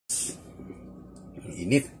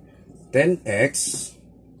init. 10x,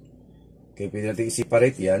 okay, pwede natin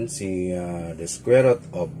i-separate yan, the square root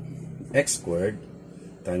of x squared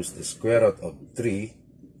times the square root of 3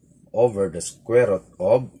 over the square root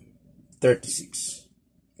of 36.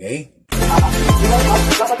 Okay?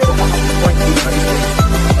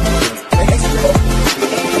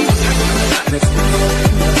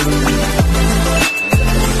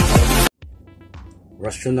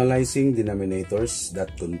 Rationalizing denominators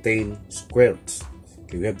that contain square roots.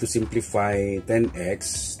 Okay, we have to simplify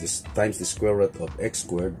 10x times the square root of x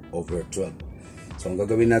squared over 12. So, ang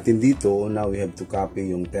gagawin natin dito, now we have to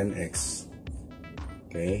copy yung 10x.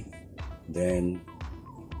 Okay? Then,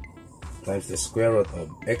 times the square root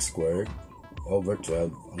of x squared over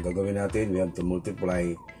 12. Ang gagawin natin, we have to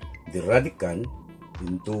multiply the radicand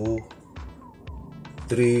into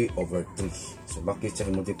 3 over 3. So, bakit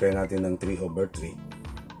siya i-multiply natin ng 3 over 3?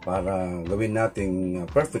 Para gawin nating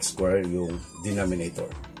perfect square yung denominator.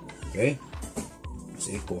 Okay?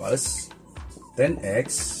 So, equals 10x,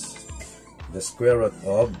 the square root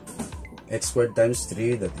of x squared times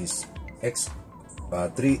 3, that is 3x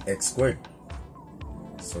squared.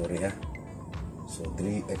 Sorry ha. So,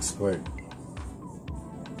 3x squared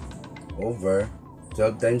over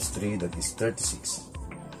 12 times 3, that is 36.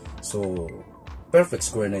 So, perfect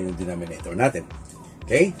square na yung denominator natin.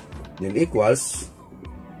 Okay? Then equals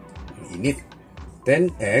init.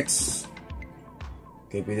 10x,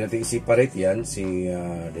 okay, pwede natin i-separate yan,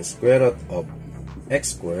 the square root of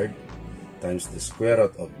x squared times the square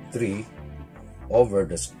root of 3 over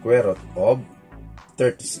the square root of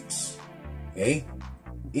 36. Okay?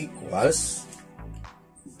 Equals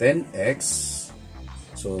 10x.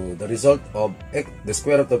 So, the result of the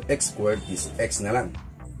square root of x squared is x na lang.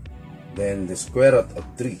 Then, the square root of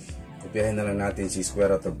 3. Kopyahin na lang natin si square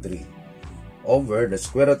root of 3. Over the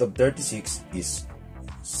square root of 36 is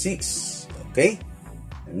 6. Okay?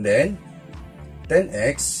 And then,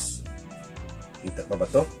 10x. Kita pa ba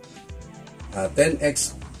to?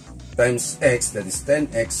 10x times x, that is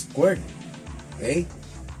 10x squared. Okay?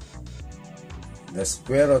 The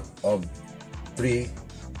square root of 3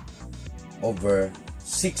 over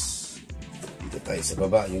 6. Dito tayo sa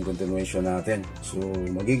baba, yung continuation natin. So,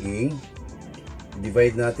 magiging,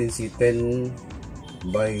 divide natin si 10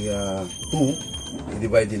 by 2.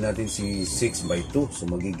 I-divide din natin si 6 by 2. So,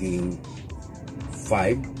 magiging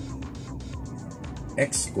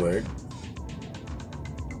 5x squared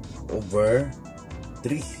over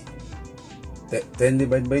 3. 10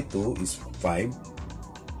 divided by 2 is 5.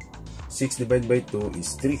 6 divided by 2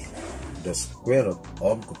 is 3. The square root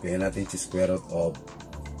of, kopyahin natin si square root of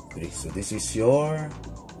 3. So, this is your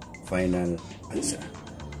final answer.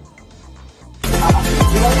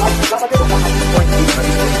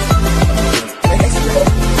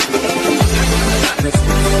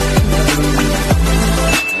 Next